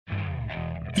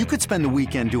You could spend the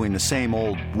weekend doing the same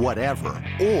old whatever,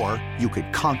 or you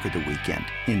could conquer the weekend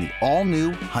in the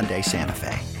all-new Hyundai Santa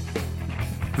Fe.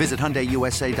 Visit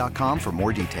HyundaiUSA.com for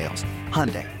more details.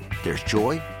 Hyundai, there's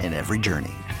joy in every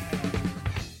journey.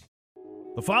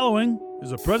 The following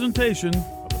is a presentation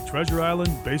of the Treasure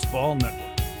Island Baseball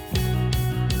Network.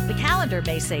 The calendar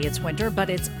may say it's winter, but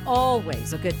it's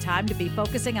always a good time to be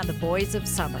focusing on the boys of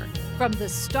summer. From the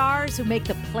stars who make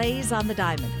the plays on the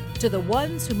diamond to the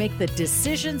ones who make the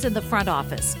decisions in the front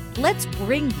office, let's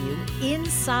bring you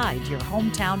inside your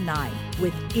hometown nine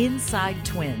with Inside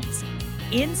Twins.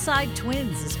 Inside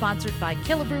Twins is sponsored by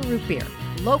Killebrew Root Beer,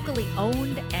 locally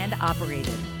owned and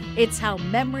operated. It's how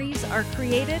memories are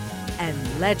created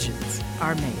and legends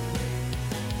are made.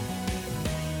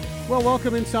 Well,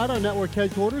 welcome inside our network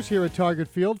headquarters here at Target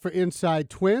Field for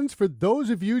Inside Twins. For those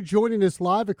of you joining us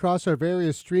live across our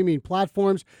various streaming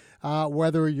platforms,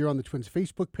 whether you're on the Twins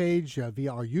Facebook page,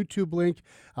 via our YouTube link,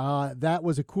 that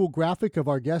was a cool graphic of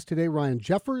our guest today, Ryan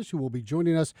Jeffers, who will be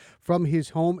joining us from his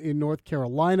home in North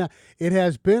Carolina. It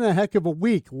has been a heck of a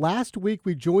week. Last week,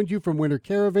 we joined you from Winter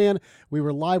Caravan. We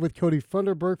were live with Cody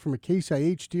Funderburk from a Case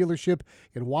IH dealership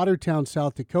in Watertown,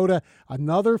 South Dakota.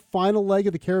 Another final leg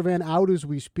of the Caravan out as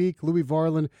we speak. Louis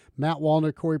Varland, Matt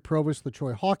Wallner, Corey Provis,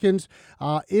 LaTroy Hawkins.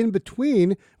 In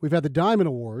between, we've had the Diamond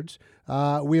Awards.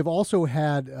 We have also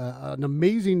had an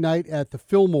amazing night at the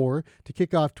Fillmore to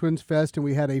kick off Twins Fest, and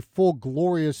we had a full,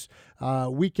 glorious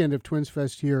weekend of Twins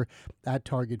Fest here at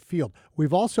Target Field.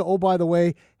 We've also, oh, by the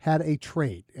way, had a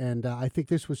trade, and I think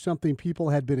this was something people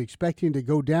had been expecting to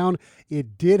go down.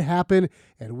 It did happen,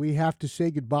 and we have to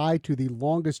say goodbye to the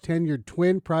longest tenured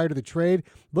Twin prior to the trade.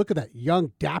 Look at that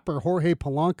young, dapper Jorge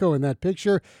Polanco in that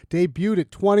picture. Debuted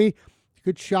at 20.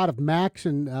 Good shot of Max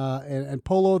and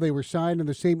Polo. They were signed in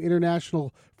the same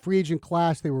international free agent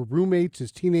class. They were roommates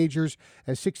as teenagers,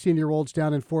 as 16-year-olds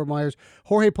down in Fort Myers.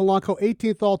 Jorge Polanco,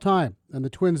 18th all-time in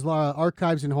the Twins'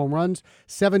 archives in home runs,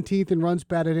 17th in runs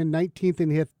batted in, 19th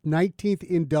in hits, 19th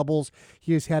in doubles.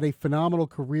 He has had a phenomenal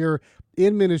career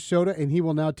in Minnesota, and he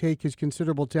will now take his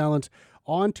considerable talents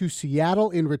on to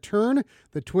Seattle. In return,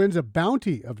 the Twins, a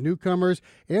bounty of newcomers.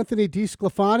 Anthony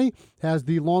DeSclafani has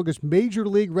the longest major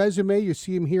league resume. You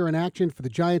see him here in action for the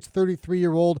Giants,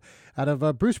 33-year-old out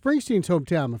of Bruce Springsteen's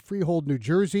hometown of Freehold, New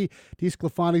Jersey.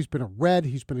 DeSclafani's been a Red.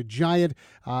 He's been a Giant.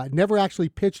 Never actually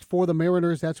pitched for the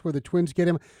Mariners. That's where the Twins get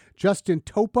him. Justin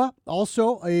Topa,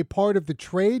 also a part of the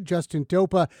trade. Justin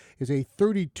Topa is a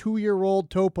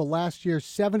 32-year-old. Topa last year,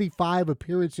 75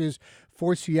 appearances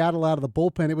for Seattle out of the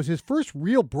bullpen. It was his first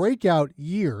real breakout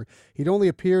year. He'd only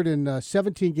appeared in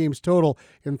 17 games total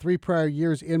in 3 prior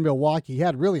years in Milwaukee. He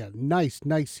had really a nice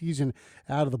season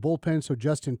out of the bullpen. So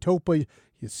Justin Topa,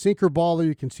 his sinker baller,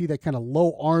 you can see that kind of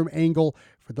low arm angle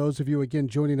for those of you, again,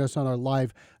 joining us on our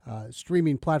live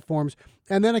streaming platforms.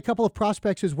 And then a couple of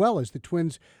prospects as well, as the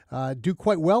Twins do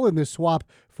quite well in this swap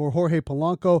for Jorge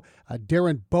Polanco.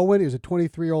 Darren Bowen is a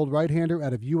 23-year-old right-hander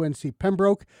out of UNC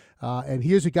Pembroke, and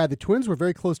he is a guy the Twins were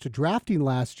very close to drafting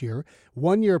last year.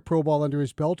 1 year Pro Ball under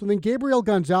his belt. And then Gabriel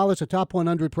Gonzalez, a top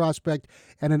 100 prospect,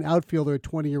 and an outfielder, a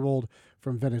 20-year-old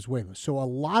from Venezuela. So a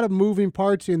lot of moving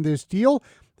parts in this deal.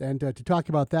 And to talk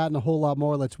about that and a whole lot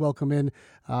more, let's welcome in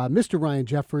Mr. Ryan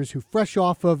Jeffers, who fresh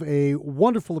off of a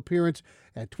wonderful appearance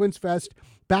at Twins Fest,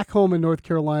 back home in North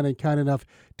Carolina, and kind enough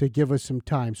to give us some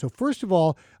time. So first of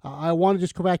all, I want to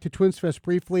just go back to Twins Fest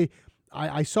briefly.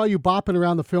 I saw you bopping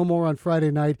around the Fillmore on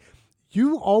Friday night.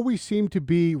 You always seem to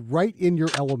be right in your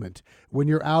element when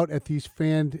you're out at these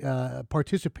fan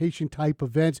participation type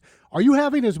events. Are you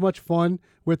having as much fun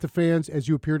with the fans as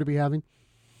you appear to be having?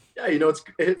 Yeah,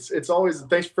 it's always,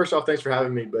 first off, thanks for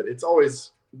having me, but it's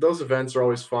always, those events are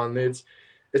always fun. It's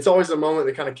always a moment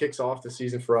that kind of kicks off the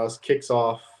season for us, we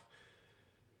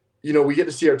get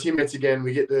to see our teammates again.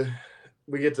 We get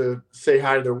to say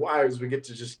hi to their wives. We get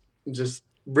to just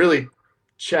really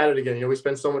chat it again. We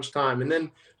spend so much time. And then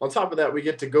on top of that, we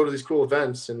get to go to these cool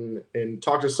events and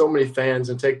talk to so many fans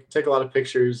and take a lot of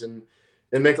pictures and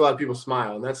make a lot of people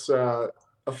smile. And that's a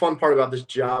fun part about this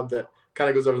job that kind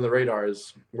of goes under the radar,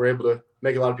 is we're able to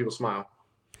make a lot of people smile.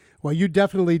 Well, you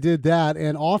definitely did that,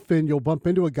 and often you'll bump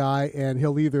into a guy and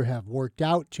he'll either have worked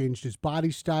out, changed his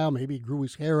body style, maybe grew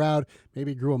his hair out,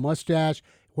 maybe grew a mustache.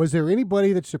 Was there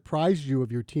anybody that surprised you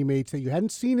of your teammates that you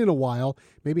hadn't seen in a while,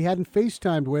 maybe hadn't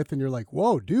FaceTimed with, and you're like,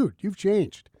 whoa, dude, you've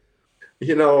changed?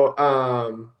 There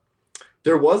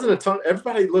wasn't a ton.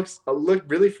 Everybody looked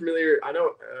really familiar. I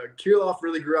know Kirilloff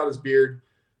really grew out his beard.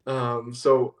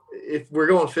 So if we're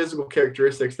going physical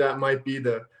characteristics, that might be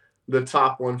the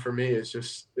top one for me. Is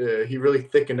just he really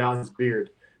thickened out his beard.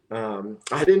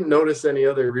 I didn't notice any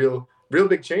other real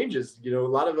big changes. A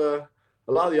lot of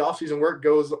a lot of the off-season work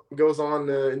goes on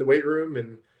in the weight room,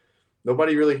 and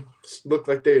nobody really looked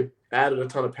like they added a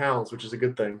ton of pounds, which is a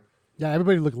good thing. Yeah,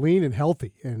 everybody looked lean and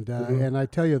healthy, and and I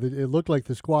tell you, that it looked like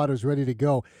the squad was ready to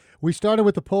go. We started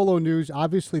with the polo news.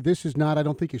 Obviously, this is not, I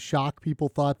don't think, a shock. People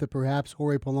thought that perhaps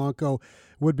Jorge Polanco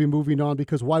would be moving on,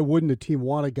 because why wouldn't a team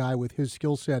want a guy with his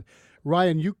skill set?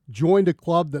 Ryan, you joined a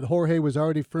club that Jorge was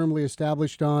already firmly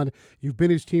established on. You've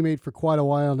been his teammate for quite a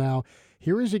while now.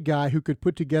 Here is a guy who could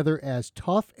put together as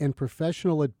tough and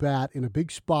professional at bat in a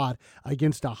big spot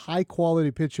against a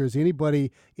high-quality pitcher as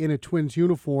anybody in a Twins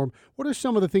uniform. What are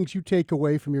some of the things you take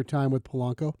away from your time with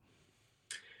Polanco?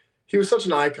 He was such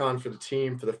an icon for the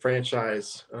team, for the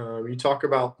franchise. You talk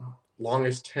about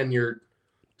longest tenured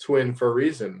Twin for a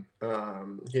reason.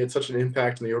 He had such an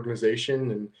impact in the organization,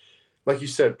 and like you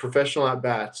said, professional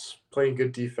at-bats, playing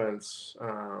good defense,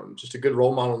 just a good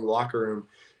role model in the locker room.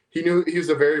 He knew he was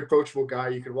a very approachable guy.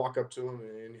 You could walk up to him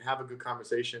and have a good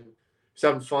conversation. He's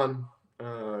having fun.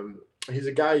 He's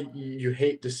a guy you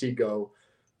hate to see go,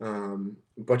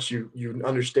 but you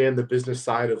understand the business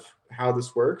side of how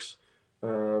this works.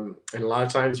 And a lot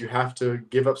of times you have to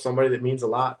give up somebody that means a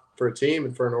lot for a team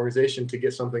and for an organization to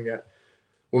get something that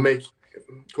will make,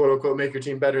 quote unquote, make your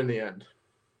team better in the end.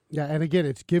 Yeah, and again,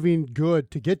 it's giving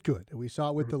good to get good. We saw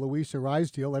it with the Luis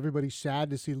Arraez deal. Everybody's sad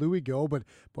to see Louis go, but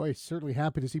boy, certainly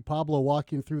happy to see Pablo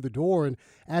walking through the door. And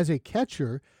as a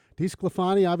catcher,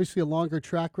 DeSclafani, obviously a longer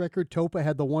track record. Topa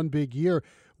had the one big year.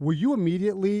 Will you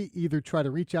immediately either try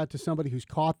to reach out to somebody who's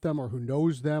caught them or who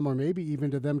knows them, or maybe even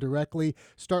to them directly,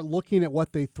 start looking at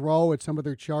what they throw, at some of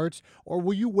their charts, or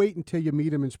will you wait until you meet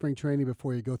them in spring training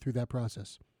before you go through that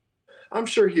process? I'm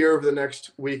sure here over the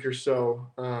next week or so,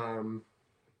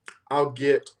 I'll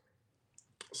get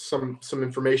some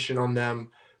information on them,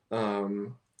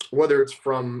 whether it's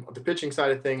from the pitching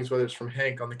side of things, whether it's from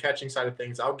Hank on the catching side of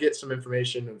things. I'll get some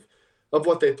information of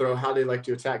what they throw, how they like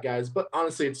to attack guys. But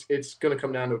honestly, it's going to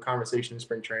come down to a conversation in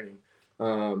spring training.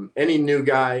 Any new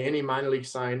guy, any minor league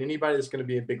sign, anybody that's going to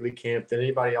be in big league camp, then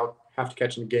anybody I'll have to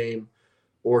catch in the game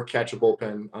or catch a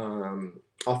bullpen.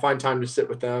 I'll find time to sit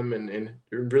with them and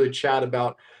really chat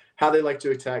about how they like to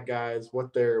attack guys,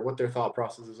 what their thought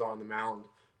process is on the mound.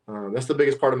 That's the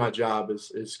biggest part of my job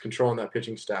is controlling that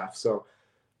pitching staff. So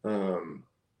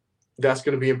that's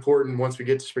going to be important once we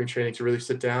get to spring training, to really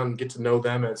sit down and get to know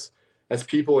them as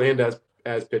people and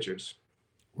as pitchers.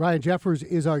 Ryan Jeffers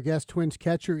is our guest Twins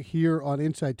catcher here on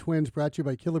Inside Twins, brought to you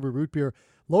by Killebrew Root Beer.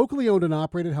 Locally owned and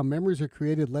operated, how memories are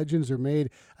created, legends are made.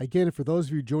 Again, for those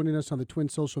of you joining us on the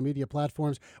Twins social media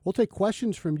platforms, we'll take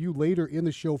questions from you later in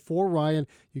the show for Ryan.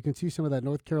 You can see some of that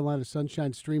North Carolina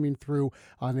sunshine streaming through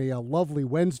on a lovely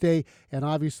Wednesday. And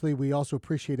obviously, we also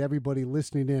appreciate everybody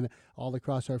listening in all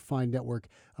across our fine network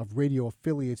of radio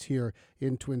affiliates here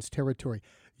in Twins territory.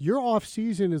 Your off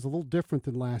season is a little different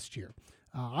than last year.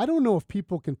 I don't know if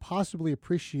people can possibly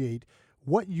appreciate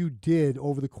what you did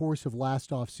over the course of last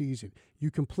offseason.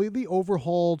 You completely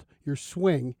overhauled your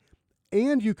swing,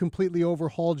 and you completely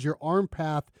overhauled your arm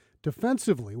path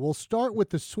defensively. We'll start with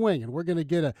the swing, and we're going to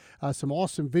get some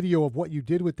awesome video of what you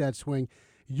did with that swing.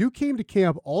 You came to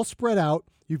camp all spread out.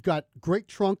 You've got great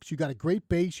trunks. You've got a great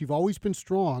base. You've always been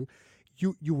strong.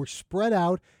 You were spread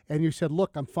out, and you said,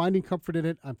 look, I'm finding comfort in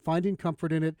it. I'm finding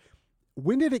comfort in it.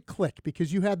 When did it click?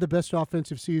 Because you had the best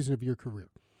offensive season of your career.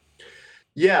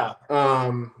 Yeah.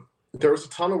 There was a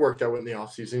ton of work that went in the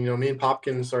offseason. Me and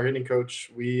Popkins, our hitting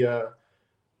coach, we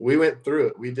went through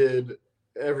it. We did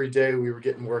every day. We were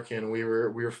getting work in. We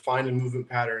were finding movement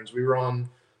patterns. We were on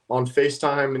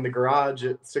FaceTime in the garage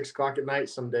at 6:00 at night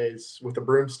some days with a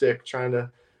broomstick, trying to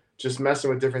just messing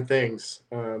with different things,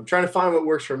 trying to find what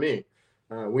works for me.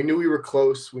 We knew we were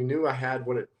close. We knew I had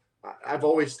I've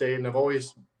always stayed, and I've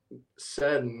always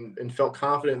said and felt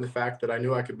confident in the fact that I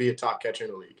knew I could be a top catcher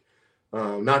in the league.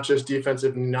 Not just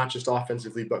defensively, not just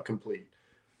offensively, but complete.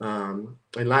 And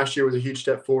last year was a huge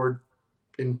step forward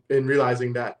in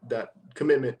realizing that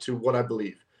commitment to what I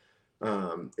believe.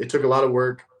 It took a lot of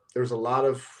work. There was a lot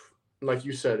of, like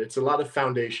you said, it's a lot of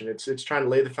foundation. It's trying to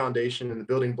lay the foundation and the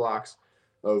building blocks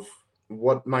of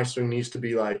what my swing needs to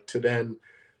be like, to then,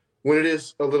 when it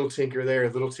is a little tinker there,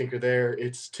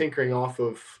 it's tinkering off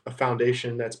of a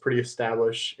foundation that's pretty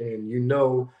established, and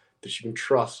that you can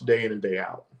trust day in and day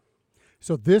out.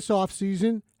 So this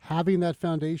offseason, having that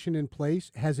foundation in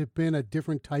place, has it been a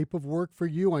different type of work for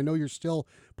you? I know you're still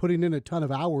putting in a ton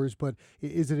of hours, but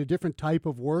is it a different type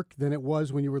of work than it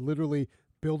was when you were literally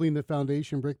building the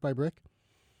foundation brick by brick?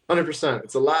 100%.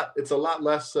 It's a lot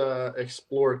less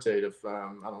explorative.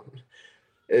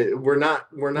 We're not.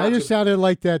 I just sounded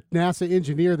like that NASA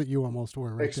engineer that you almost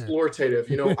were right exploitative.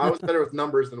 there. I was better with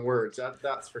numbers than words.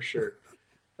 That's for sure.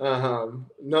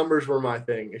 Numbers were my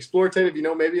thing. Explorative,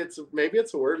 maybe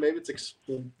it's a word, maybe it's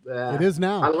it is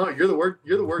now. I don't know.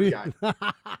 You're the word guy.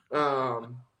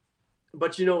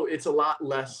 But it's a lot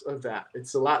less of that.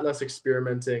 It's a lot less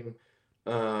experimenting.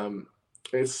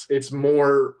 It's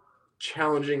more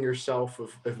challenging yourself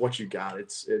of what you got.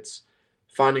 It's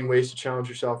finding ways to challenge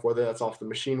yourself, whether that's off the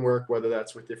machine work, whether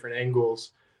that's with different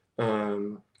angles.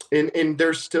 And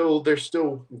there's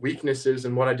still weaknesses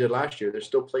in what I did last year. There's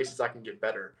still places I can get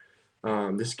better.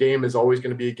 This game is always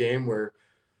going to be a game where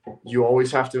you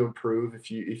always have to improve.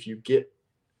 If you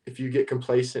get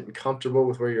complacent and comfortable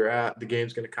with where you're at, the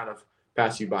game's going to kind of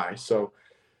pass you by. So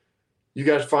you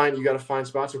got to find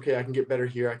spots. Okay, I can get better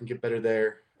here. I can get better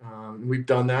there. We've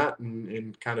done that,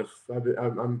 and kind of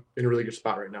I'm in a really good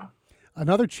spot right now.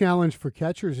 Another challenge for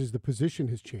catchers is the position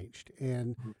has changed,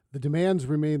 and the demands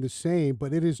remain the same,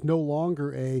 but it is no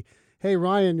longer a, hey,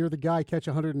 Ryan, you're the guy, catch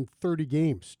 130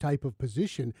 games type of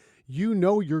position.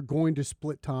 You're going to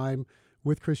split time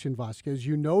with Christian Vasquez.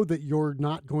 You know that you're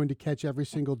not going to catch every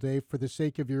single day for the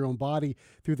sake of your own body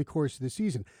through the course of the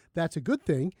season. That's a good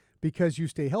thing because you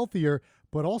stay healthier,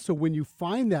 but also when you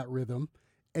find that rhythm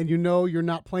and you're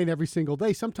not playing every single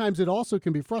day, sometimes it also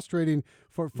can be frustrating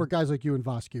for guys like you and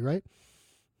Vasquez, right?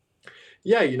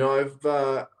 Yeah,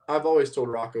 I've always told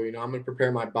Rocco, I'm going to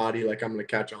prepare my body like I'm going to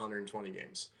catch 120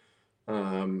 games.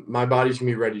 My body's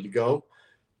going to be ready to go,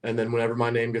 and then whenever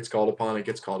my name gets called upon, it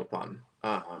gets called upon.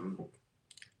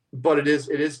 But it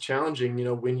is challenging,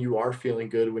 when you are feeling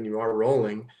good, when you are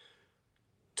rolling,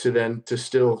 to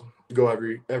still go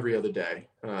every other day.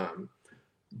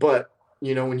 But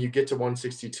when you get to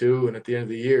 162 and at the end of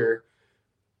the year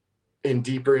and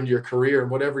deeper into your career and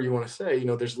whatever you want to say,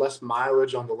 there's less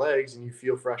mileage on the legs and you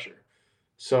feel fresher.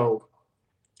 So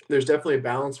there's definitely a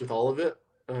balance with all of it.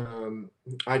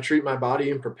 I treat my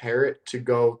body and prepare it to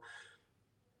go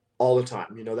all the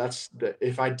time.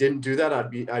 If I didn't do that,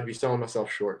 I'd be selling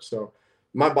myself short. So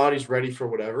my body's ready for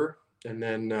whatever. And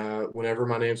then whenever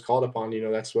my name's called upon,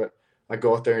 that's what I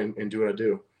go out there and do what I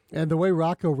do. And the way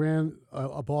Rocco ran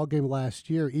a ball game last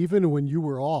year, even when you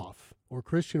were off or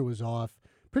Christian was off,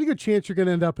 pretty good chance you're going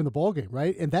to end up in the ball game,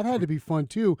 right? And that had to be fun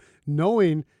too,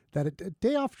 knowing that a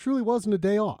day off truly wasn't a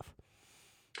day off.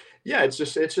 Yeah, it's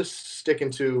just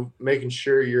sticking to making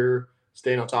sure you're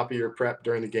staying on top of your prep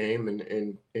during the game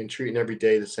and treating every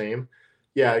day the same.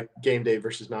 Yeah, game day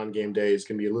versus non-game day is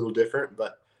going to be a little different,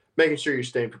 but making sure you're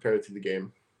staying prepared through the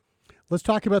game. Let's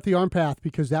talk about the arm path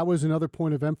because that was another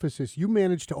point of emphasis. You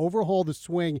managed to overhaul the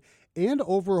swing and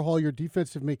overhaul your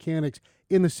defensive mechanics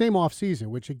in the same offseason,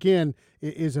 which, again,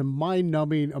 is a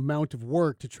mind-numbing amount of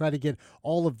work to try to get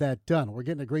all of that done. We're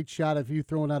getting a great shot of you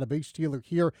throwing out a base stealer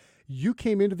here. You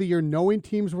came into the year knowing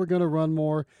teams were going to run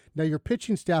more. Now, your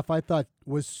pitching staff, I thought,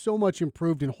 was so much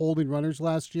improved in holding runners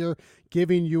last year,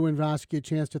 giving you and Vasquez a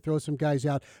chance to throw some guys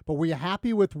out. But were you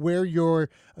happy with where your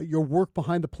work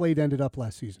behind the plate ended up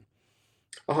last season?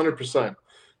 100%.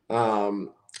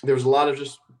 There was a lot of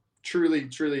just truly,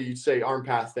 you'd say arm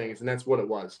path things, and that's what it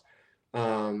was.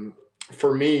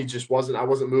 For me, I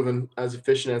wasn't moving as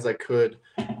efficient as I could.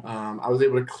 I was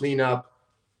able to clean up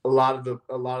a lot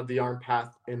of the arm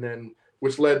path, and then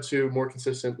which led to more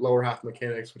consistent lower half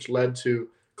mechanics, which led to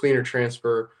cleaner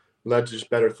transfer, led to just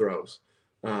better throws.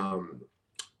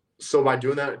 So by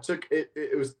doing that,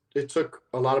 it took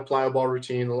a lot of plyo ball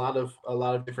routine, a lot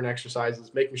of different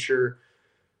exercises, making sure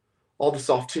all the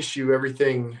soft tissue,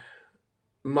 everything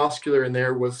muscular in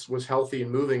there was healthy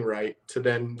and moving right to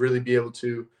then really be able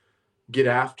to get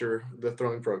after the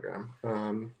throwing program.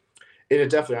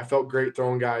 And I felt great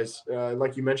throwing guys.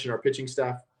 Like you mentioned, our pitching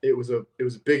staff, it was a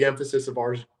big emphasis of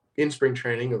ours in spring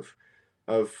training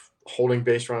of holding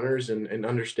base runners and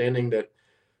understanding that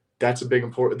that's a big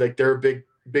important, like they're a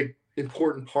big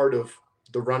important part of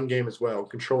the run game as well,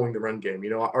 controlling the run game.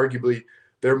 Arguably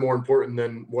they're more important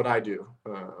than what I do.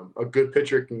 A good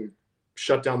pitcher can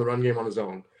shut down the run game on his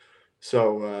own.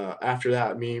 So after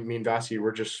that, me and Vasquez,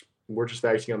 we're just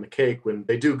icing on the cake when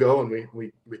they do go and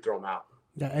we throw them out.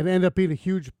 Yeah, it ended up being a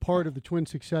huge part of the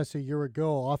Twins' success a year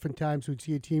ago. Oftentimes we'd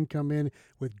see a team come in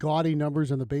with gaudy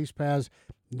numbers on the base paths,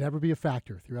 never be a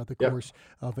factor throughout the course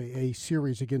of a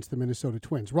series against the Minnesota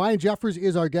Twins. Ryan Jeffers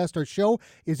is our guest. Our show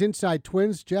is Inside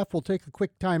Twins. Jeff, we'll take a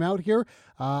quick time out here.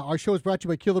 Our show is brought to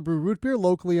you by Killebrew Root Beer,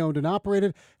 locally owned and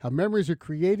operated. How memories are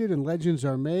created and legends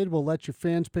are made. We'll let your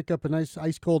fans pick up a nice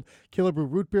ice-cold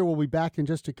Killebrew Root Beer. We'll be back in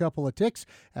just a couple of ticks,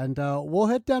 and we'll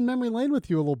head down memory lane with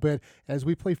you a little bit as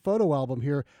we play photo album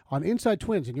here on Inside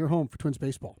Twins in your home for Twins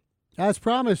baseball. As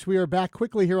promised, we are back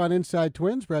quickly here on Inside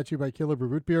Twins, brought to you by Killebrew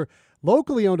Root Beer.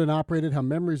 Locally owned and operated, how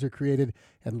memories are created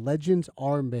and legends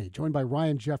are made. Joined by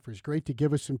Ryan Jeffers. Great to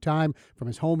give us some time from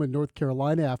his home in North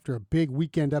Carolina after a big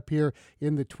weekend up here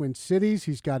in the Twin Cities.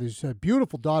 He's got his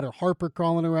beautiful daughter, Harper,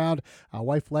 crawling around,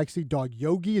 wife, Lexi, dog,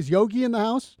 Yogi. Is Yogi in the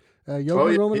house?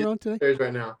 Yogi roaming around today? There's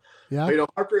right now. Yeah. You know,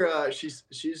 Harper, she's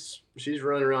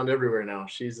running around everywhere now.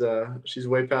 She's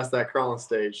way past that crawling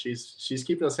stage. She's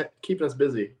keeping us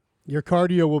busy. Your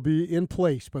cardio will be in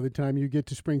place by the time you get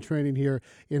to spring training here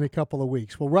in a couple of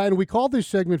weeks. Well, Ryan, we called this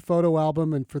segment Photo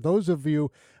Album, and for those of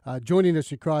you joining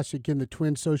us across, again, the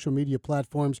Twin social media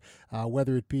platforms,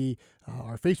 whether it be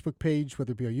our Facebook page,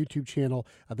 whether it be our YouTube channel,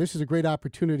 this is a great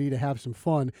opportunity to have some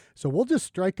fun. So we'll just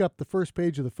strike up the first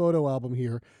page of the photo album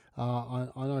here on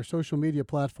our social media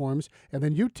platforms, and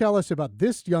then you tell us about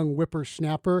this young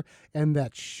whippersnapper and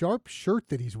that sharp shirt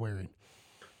that he's wearing.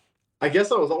 I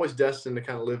guess I was always destined to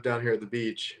kind of live down here at the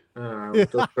beach with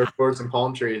those surfboards and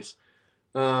palm trees.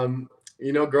 You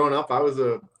know, growing up, I was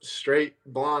a straight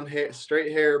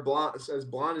hair, blonde, as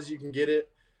blonde as you can get it,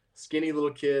 skinny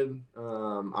little kid.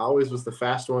 I always was the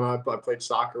fast one. I played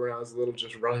soccer when I was little,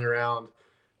 just running around.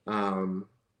 Gosh,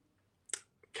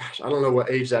 I don't know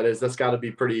what age that is. That's got to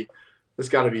be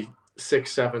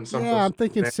 6, 7, something. Yeah, I'm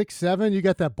thinking 6, 7. You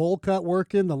got that bowl cut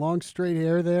working, the long straight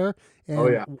hair there.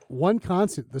 And one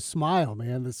constant, the smile,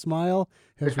 man. The smile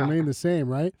has remained the same,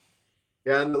 right?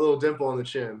 Yeah, and the little dimple on the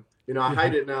chin. You know, I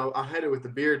hide it now. I hide it with the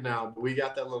beard now, but we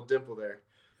got that little dimple there.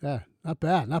 Yeah, not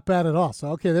bad at all.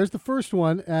 So, okay, there's the first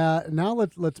one. Now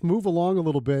let's move along a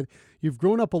little bit. You've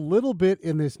grown up a little bit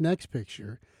in this next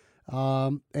picture,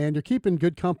 and you're keeping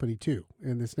good company too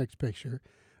in this next picture.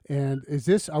 And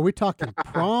are we talking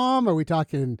prom? Are we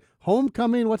talking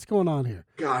homecoming? What's going on here?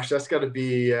 Gosh, that's got to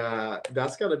be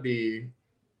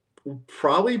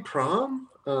probably prom.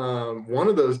 One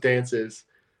of those dances.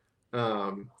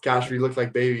 Gosh, we look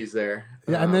like babies there.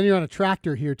 Yeah, and then you're on a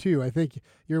tractor here too. I think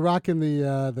you're rocking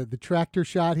the tractor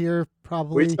shot here.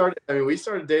 Probably. We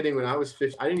started dating when I was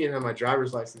 15. I didn't even have my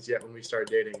driver's license yet when we started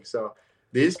dating. So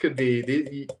these could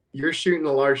be. You're shooting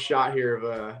a large shot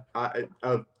here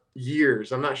of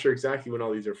years. I'm not sure exactly when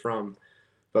all these are from,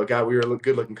 but God, we were a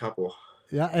good looking couple.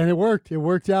 Yeah, and it worked. It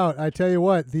worked out. I tell you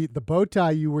what, the bow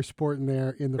tie you were sporting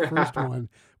there in the first one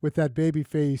with that baby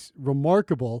face,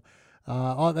 remarkable.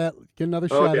 All that. Get another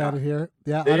shot out of here.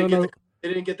 Yeah, I don't know. They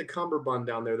didn't get the cummerbund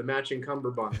down there, the matching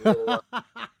cummerbund.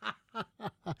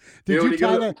 Did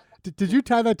you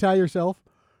tie that tie yourself?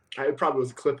 It probably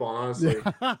was a clip-on, honestly.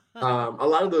 A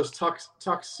lot of those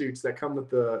tux suits that come with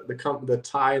the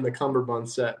tie and the cummerbund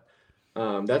set.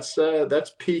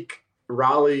 That's peak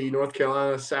Raleigh, North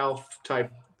Carolina South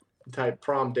type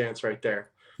prom dance right there.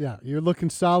 Yeah, you're looking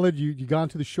solid. You got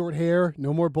into the short hair,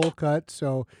 no more bowl cut.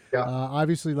 So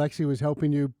obviously Lexi was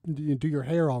helping you do your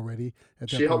hair already.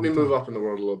 She helped me move up in the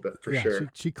world a little bit, for sure.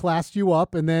 She classed you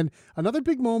up. And then another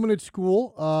big moment at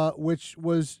school, which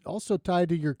was also tied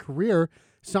to your career,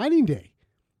 signing day,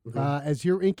 as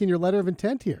you're inking your letter of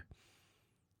intent here.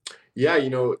 Yeah, you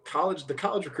know, the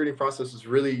college recruiting process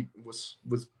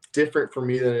was different for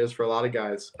me than it is for a lot of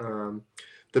guys.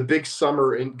 The big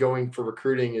summer in going for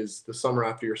recruiting is the summer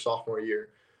after your sophomore year.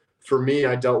 For me,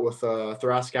 I dealt with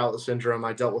thoracic outlet syndrome.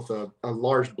 I dealt with a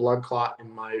large blood clot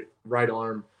in my right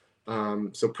arm.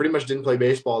 So pretty much didn't play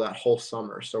baseball that whole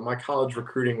summer. So my college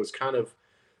recruiting was kind of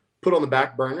put on the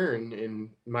back burner, and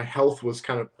my health was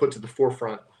kind of put to the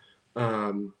forefront.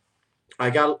 I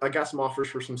got some offers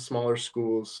for some smaller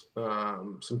schools,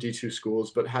 some D2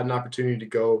 schools, but had an opportunity to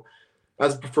go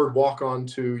as a preferred walk-on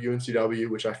to UNCW,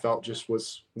 which I felt just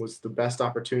was the best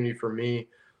opportunity for me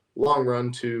long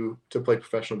run to play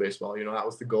professional baseball. You know, that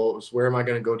was the goal. It was, where am I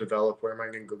going to go develop? Where am I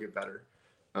going to go get better?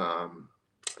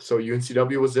 So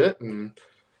UNCW was it, and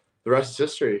the rest is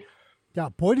history. Yeah,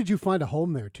 boy, did you find a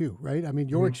home there too, right? I mean,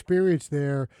 your experience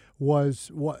there was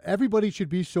what everybody should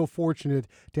be so fortunate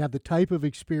to have the type of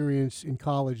experience in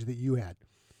college that you had.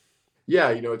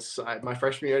 Yeah, you know, my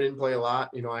freshman year I didn't play a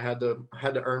lot. You know, I had to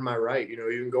earn my right. You know,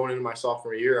 even going into my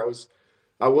sophomore year,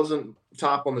 I wasn't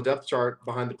top on the depth chart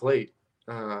behind the plate.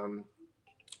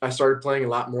 I started playing a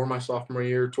lot more my sophomore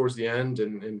year towards the end,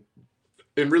 and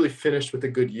really finished with a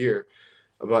good year.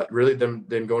 But really,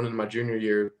 then going into my junior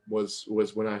year was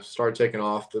when I started taking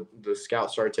off. The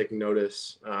scouts started taking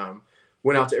notice.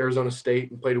 Went out to Arizona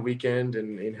State and played a weekend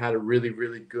and had a really,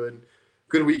 really good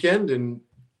weekend. And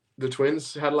the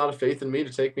Twins had a lot of faith in me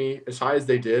to take me as high as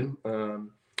they did. A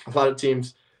lot of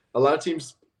teams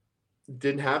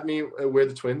didn't have me where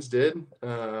the Twins did.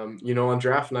 You know, on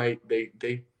draft night,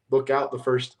 they book out the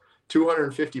first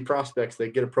 250 prospects.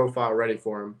 They get a profile ready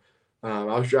for them. I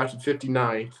was drafted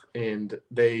 59th, and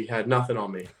they had nothing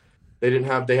on me. They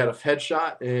had a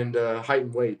headshot and height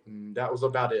and weight, and that was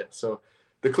about it. So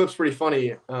the clip's pretty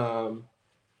funny.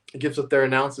 Gibbs up there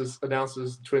announces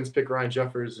the Twins pick Ryan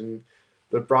Jeffers, and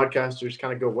the broadcasters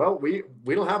kind of go, well, we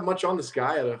don't have much on this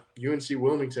guy out of UNC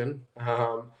Wilmington.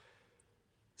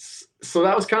 So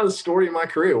that was kind of the story of my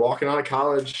career, walking out of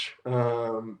college,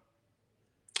 having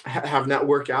that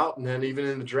work out, and then even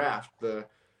in the draft, the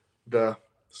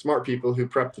smart people who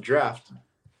prepped the draft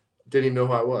didn't even know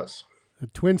who I was. The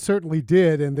Twins certainly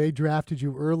did, and they drafted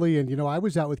you early. And, I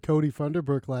was out with Cody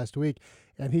Funderburk last week,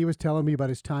 and he was telling me about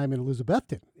his time in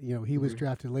Elizabethton. He was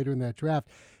drafted later in that draft.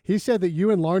 He said that you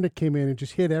and Larnach came in and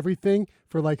just hit everything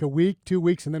for like a week, 2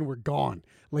 weeks, and then we're gone.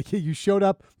 Like you showed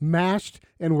up, mashed,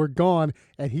 and we're gone.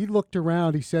 And he looked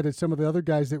around, he said, at some of the other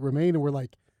guys that remained, and we're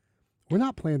like, we're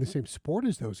not playing the same sport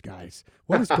as those guys.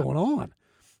 What is going on?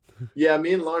 Yeah,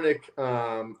 me and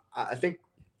Larnach, I think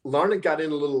Larnach got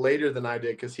in a little later than I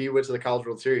did because he went to the College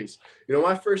World Series.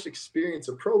 My first experience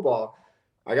of pro ball,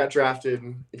 I got drafted,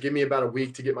 and it gave me about a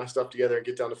week to get my stuff together and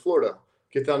get down to Florida.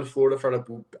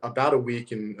 For about a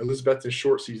week, and Elizabethton's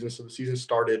short season, so the season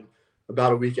started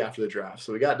about a week after the draft.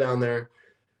 So we got down there.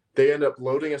 They end up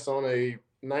loading us on a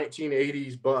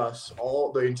 1980s bus,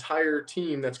 the entire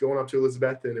team that's going up to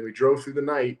Elizabethton, and we drove through the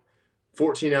night,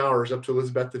 14 hours up to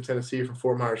Elizabethton, Tennessee from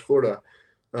Fort Myers, Florida.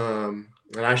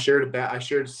 And I shared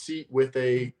a seat with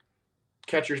a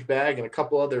catcher's bag and a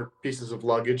couple other pieces of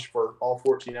luggage for all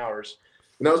 14 hours.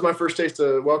 And that was my first taste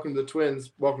of welcome to the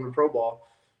Twins, welcome to pro ball.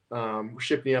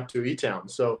 Shipped me up to E-Town.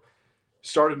 So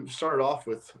started off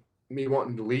with me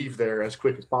wanting to leave there as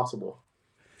quick as possible.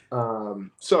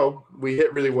 So we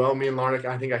hit really well. Me and Larnach,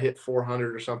 I think I hit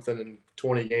 400 or something in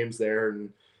 20 games there,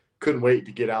 and couldn't wait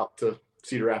to get out to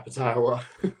Cedar Rapids, Iowa.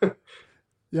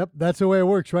 Yep, that's the way it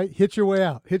works, right? Hit your way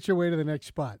out. Hit your way to the next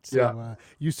spot. So yeah.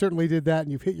 You certainly did that,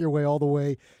 and you've hit your way all the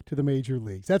way to the major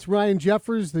leagues. That's Ryan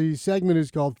Jeffers. The segment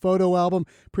is called Photo Album.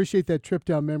 Appreciate that trip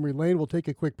down memory lane. We'll take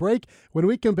a quick break. When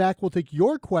we come back, we'll take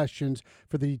your questions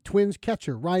for the Twins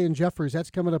catcher, Ryan Jeffers.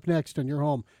 That's coming up next on your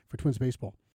home for Twins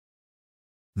baseball.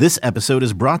 This episode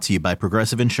is brought to you by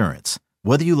Progressive Insurance.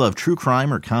 Whether you love true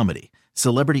crime or comedy,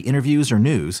 celebrity interviews or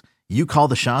news, you call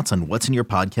the shots on what's in your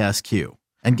podcast queue.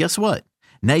 And guess what?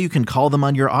 Now you can call them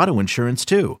on your auto insurance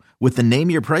too with the Name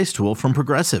Your Price tool from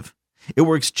Progressive. It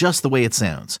works just the way it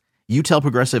sounds. You tell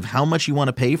Progressive how much you want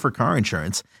to pay for car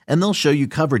insurance, and they'll show you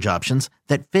coverage options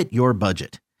that fit your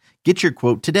budget. Get your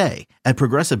quote today at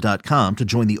Progressive.com to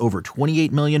join the over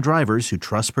 28 million drivers who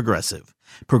trust Progressive.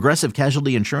 Progressive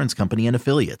Casualty Insurance Company and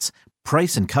Affiliates.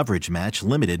 Price and coverage match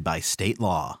limited by state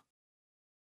law.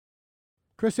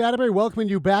 Chris Atterbury, welcoming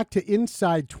you back to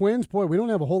Inside Twins. Boy, we don't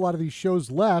have a whole lot of these shows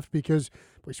left because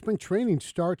spring training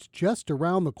starts just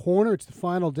around the corner. It's the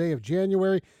final day of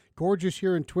January. Gorgeous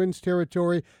here in Twins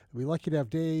territory. We're lucky to have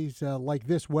days like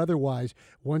this weather-wise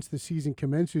once the season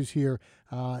commences here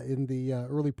in the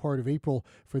early part of April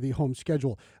for the home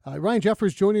schedule. Ryan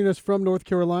Jeffers joining us from North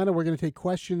Carolina. We're going to take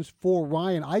questions for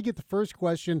Ryan. I get the first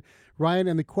question, Ryan,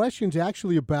 and the question's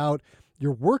actually about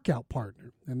your workout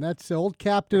partner, and that's old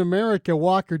Captain America,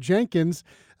 Walker Jenkins,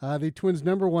 the Twins'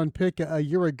 #1 pick a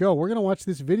year ago. We're going to watch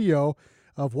this video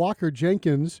of Walker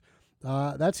Jenkins.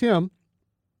 That's him.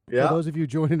 Yeah. For those of you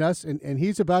joining us, and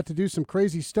he's about to do some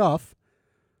crazy stuff.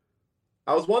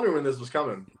 I was wondering when this was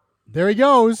coming. There he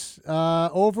goes,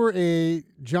 over a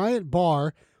giant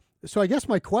bar. So I guess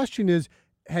my question is,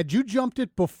 had you jumped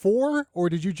it before, or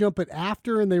did you jump it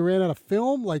after and they ran out of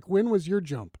film? Like, when was your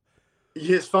jump?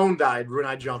 His phone died when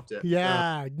I jumped it.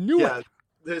 Yeah, knew it.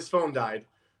 His phone died.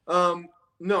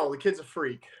 No, the kid's a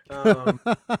freak.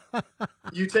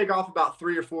 You take off about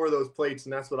 3 or 4 of those plates,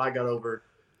 and that's what I got over.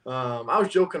 I was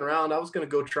joking around. I was going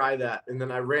to go try that, and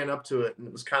then I ran up to it, and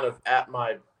it was kind of at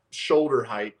my shoulder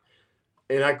height,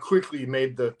 and I quickly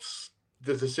made the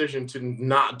decision to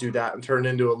not do that and turn it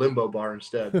into a limbo bar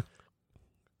instead.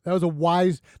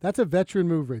 That's a veteran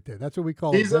move right there. That's what we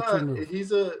call a veteran move.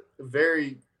 He's a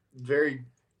very, very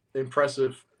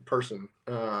impressive person.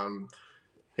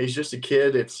 He's just a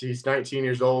kid. He's 19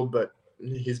 years old, but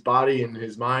his body and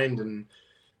his mind and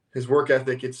his work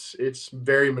ethic, it's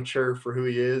very mature for who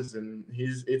he is, and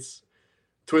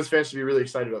Twins fans should be really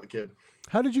excited about the kid.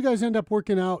 How did you guys end up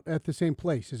working out at the same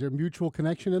place? Is there a mutual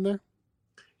connection in there?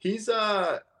 He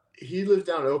lives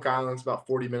down in Oak Island. It's about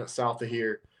 40 minutes south of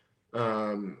here.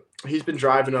 He's been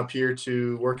driving up here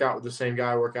to work out with the same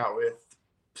guy I work out with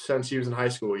since he was in high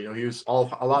school. He was a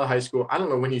lot of high school. I don't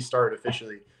know when he started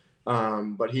officially,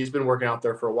 but he's been working out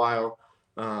there for a while.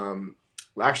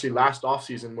 Actually, last off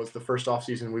season was the first off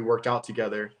season we worked out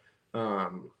together.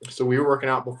 So we were working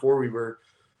out before we were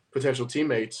potential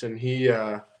teammates, and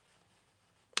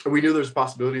we knew there's a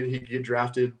possibility that he could get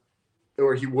drafted,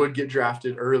 or he would get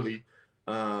drafted early,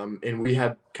 and we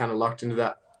had kind of lucked into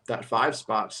that 5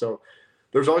 spot. So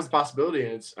there's always the possibility,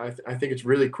 and I think it's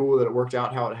really cool that it worked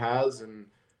out how it has, and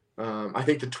I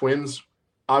think the Twins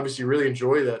obviously really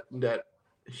enjoy that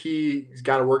he's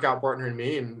got a workout partner in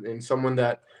me, and someone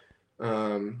that,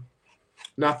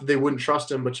 not that they wouldn't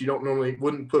trust him, but you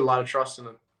wouldn't put a lot of trust in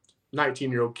a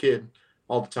 19-year-old kid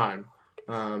all the time.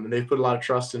 And they've put a lot of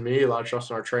trust in me, a lot of trust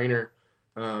in our trainer,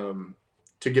 to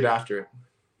get after it.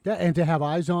 Yeah, and to have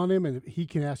eyes on him, and he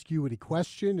can ask you any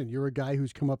question, and you're a guy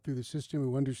who's come up through the system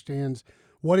who understands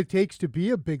what it takes to be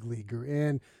a big leaguer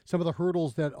and some of the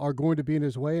hurdles that are going to be in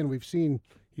his way. And we've seen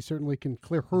he certainly can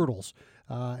clear hurdles,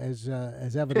 as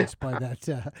evidenced by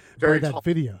that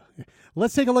video.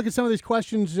 Let's take a look at some of these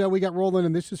questions we got rolling,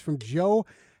 and this is from Joe.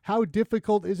 How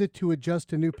difficult is it to adjust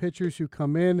to new pitchers who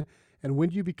come in, and when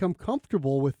do you become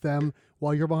comfortable with them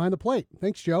while you're behind the plate?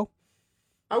 Thanks, Joe.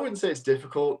 I wouldn't say it's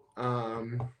difficult.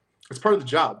 It's part of the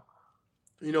job.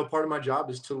 Part of my job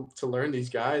is to learn these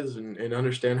guys and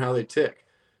understand how they tick.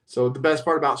 So the best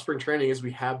part about spring training is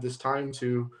we have this time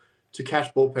to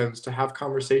catch bullpens, to have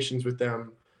conversations with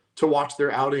them, to watch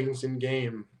their outings in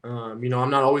game. I'm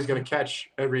not always going to catch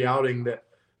every outing that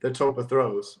Topa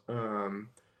throws.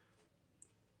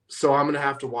 So I'm going to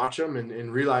have to watch them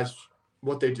and realize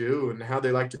what they do and how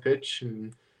they like to pitch.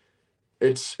 And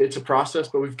it's a process,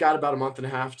 but we've got about a month and a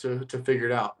half to figure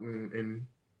it out. And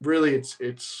really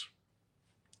it's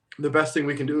the best thing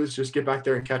we can do is just get back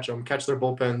there and catch them, catch their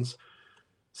bullpens,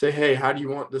 say, hey, how do you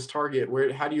want this target?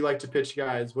 How do you like to pitch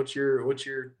guys? What's your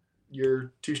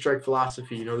 2-strike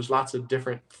philosophy? There's lots of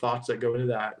different thoughts that go into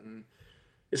that. And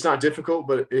it's not difficult,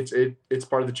 but it's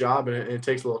part of the job, and it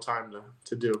takes a little time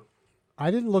to do. I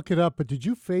didn't look it up, but did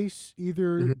you face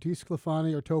either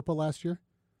DeSclafani or Topa last year?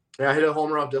 Yeah, I hit a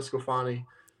homer off DeSclafani.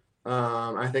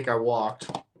 I think I walked,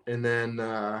 and then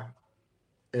I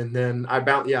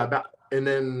bounced. Yeah, and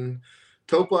then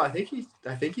Topa. I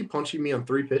think he punched me on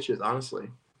 3 pitches. Honestly,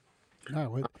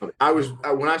 when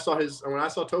I saw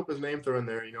Topa's name thrown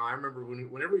there, I remember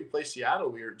whenever we played Seattle,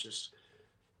 we were just,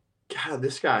 God,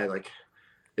 this guy,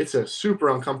 it's a super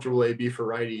uncomfortable AB for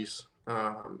righties.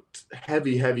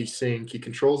 Heavy sink. He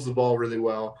controls the ball really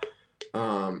well.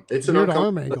 It's an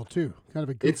arm angle too. Kind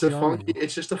of a it's a funky. Angle.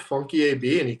 It's just a funky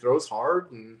AB, and he throws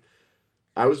hard. And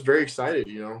I was very excited.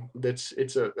 That's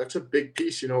a big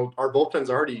piece. Our bullpen's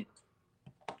already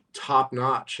top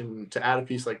notch, and to add a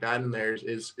piece like that in there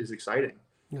is exciting.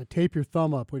 Tape your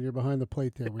thumb up when you're behind the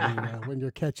plate there when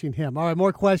you're catching him. All right,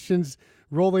 more questions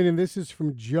rolling in. This is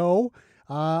from Joe.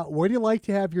 Where do you like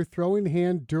to have your throwing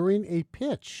hand during a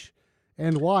pitch,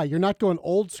 and why? You're not going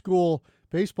old school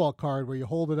baseball card where you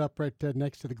hold it up right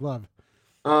next to the glove.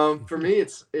 For me,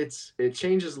 it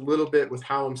changes a little bit with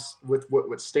how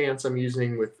what stance I'm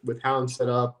using, with how I'm set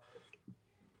up,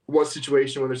 what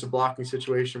situation, whether it's a blocking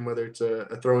situation, whether it's a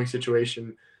throwing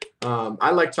situation.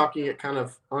 I like tucking it kind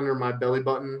of under my belly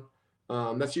button.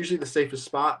 That's usually the safest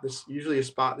spot. That's usually a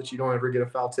spot that you don't ever get a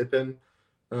foul tip in.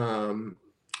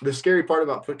 The scary part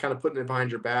about putting it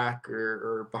behind your back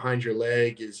or behind your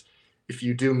leg is if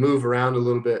you do move around a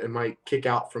little bit, it might kick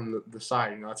out from the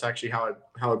side. That's actually how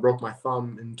I broke my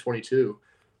thumb in 22.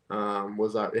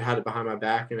 It had it behind my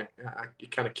back, and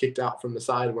it kind of kicked out from the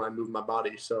side when I moved my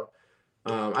body. So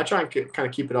I try and kind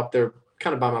of keep it up there,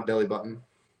 kind of by my belly button.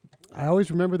 I always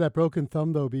remember that broken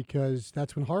thumb though, because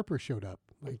that's when Harper showed up.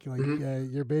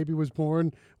 Your baby was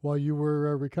born while you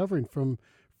were recovering from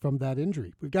that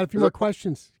injury. We've got a few more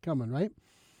questions coming, right?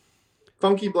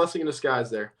 Funky blessing in disguise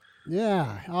there.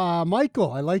 Yeah.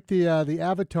 Michael, I like the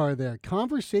avatar there.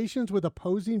 Conversations with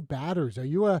opposing batters. Are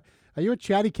you a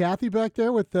chatty Cathy back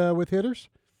there with hitters?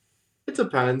 It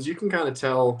depends. You can kind of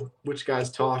tell which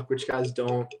guys talk, which guys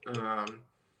don't.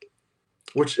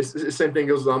 Which is the same thing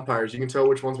goes with umpires. You can tell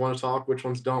which ones want to talk, which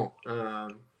ones don't.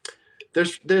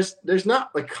 There's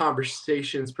not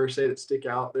conversations per se that stick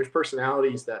out. There's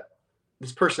personalities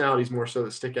more so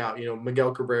that stick out.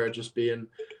 Miguel Cabrera just being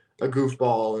a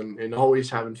goofball and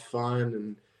always having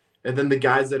fun, and then the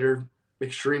guys that are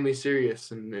extremely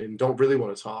serious and don't really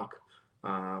want to talk.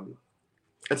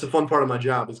 That's a fun part of my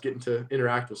job, is getting to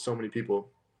interact with so many people.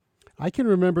 I can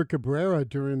remember Cabrera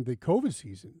during the COVID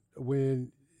season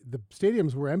when the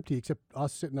stadiums were empty except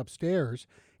us sitting upstairs,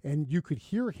 and you could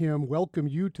hear him welcome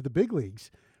you to the big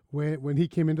leagues when he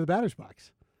came into the batter's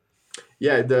box.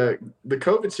 Yeah, the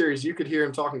COVID series, you could hear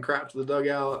him talking crap to the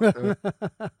dugout.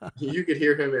 You could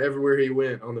hear him everywhere he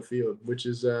went on the field, which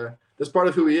is that's part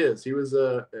of who he is. He was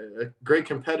a great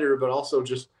competitor, but also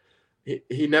just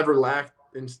he never lacked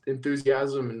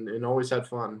enthusiasm and always had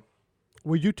fun.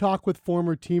 Will you talk with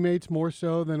former teammates more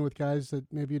so than with guys that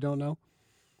maybe you don't know?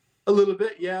 A little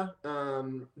bit, yeah.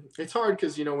 It's hard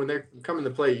because when they come into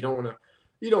play, you don't want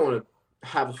to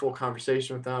have a full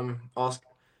conversation with them.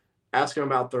 Ask them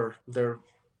about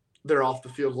their off the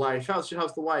field life. How's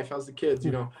the wife? How's the kids?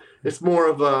 It's more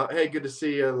of a, hey, good to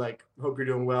see you. Like, hope you're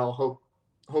doing well.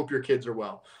 Hope your kids are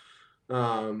well.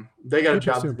 They got a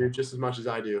job to do just as much as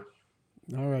I do.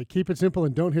 All right, keep it simple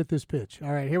and don't hit this pitch.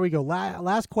 All right, here we go.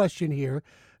 Last question here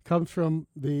comes from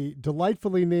the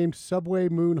delightfully named Subway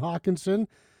Moon Hawkinson.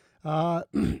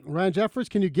 Ryan Jeffers,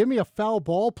 can you give me a foul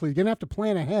ball, please? You're going to have to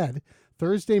plan ahead.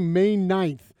 Thursday, May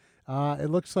 9th. It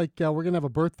looks like we're going to have a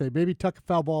birthday. Maybe tuck a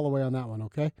foul ball away on that one,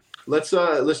 okay? Let's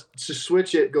just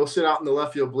switch it. Go sit out in the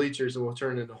left field bleachers, and we'll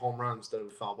turn it into home run instead of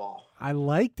a foul ball. I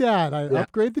like that.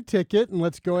 Upgrade the ticket, and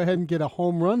let's go ahead and get a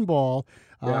home run ball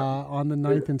on the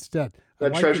 9th instead.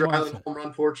 That Treasure Island home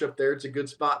run porch up there, it's a good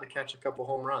spot to catch a couple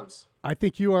home runs. I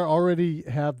think you are already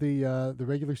have the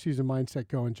regular season mindset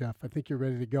going, Jeff. I think you're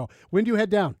ready to go. When do you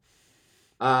head down?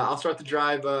 I'll start the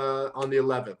drive on the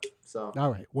 11th. So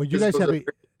all right. Well, you guys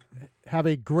have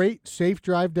a great, safe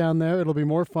drive down there. It'll be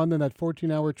more fun than that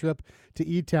 14-hour trip to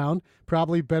E-Town.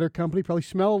 Probably better company. Probably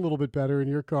smell a little bit better in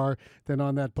your car than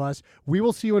on that bus. We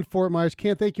will see you in Fort Myers.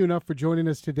 Can't thank you enough for joining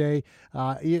us today.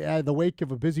 In the wake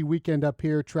of a busy weekend up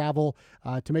here, travel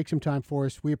to make some time for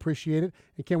us. We appreciate it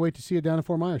and can't wait to see you down in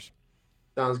Fort Myers.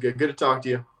 Sounds good. Good to talk to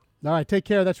you. All right, take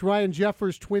care. That's Ryan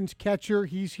Jeffers, Twins catcher.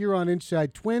 He's here on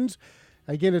Inside Twins.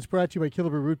 Again, it's brought to you by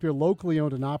Killebrew Root Beer, locally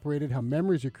owned and operated. How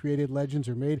memories are created, legends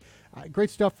are made.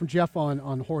 Great stuff from Jeff on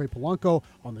Jorge Polanco,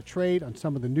 on the trade, on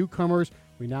some of the newcomers.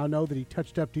 We now know that he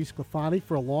touched up DeSclafani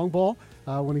for a long ball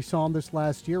when he saw him this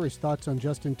last year. His thoughts on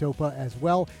Justin Topa as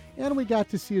well. And we got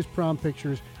to see his prom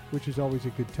pictures, which is always a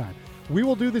good time. We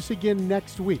will do this again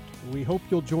next week. We hope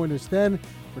you'll join us then.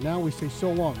 For now, we say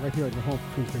so long right here at your home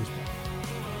for Twins Baseball.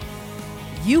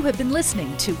 You have been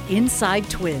listening to Inside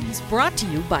Twins, brought to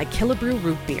you by Killebrew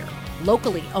Root Beer,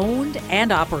 locally owned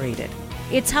and operated.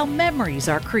 It's how memories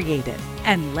are created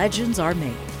and legends are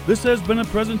made. This has been a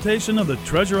presentation of the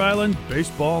Treasure Island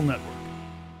Baseball Network.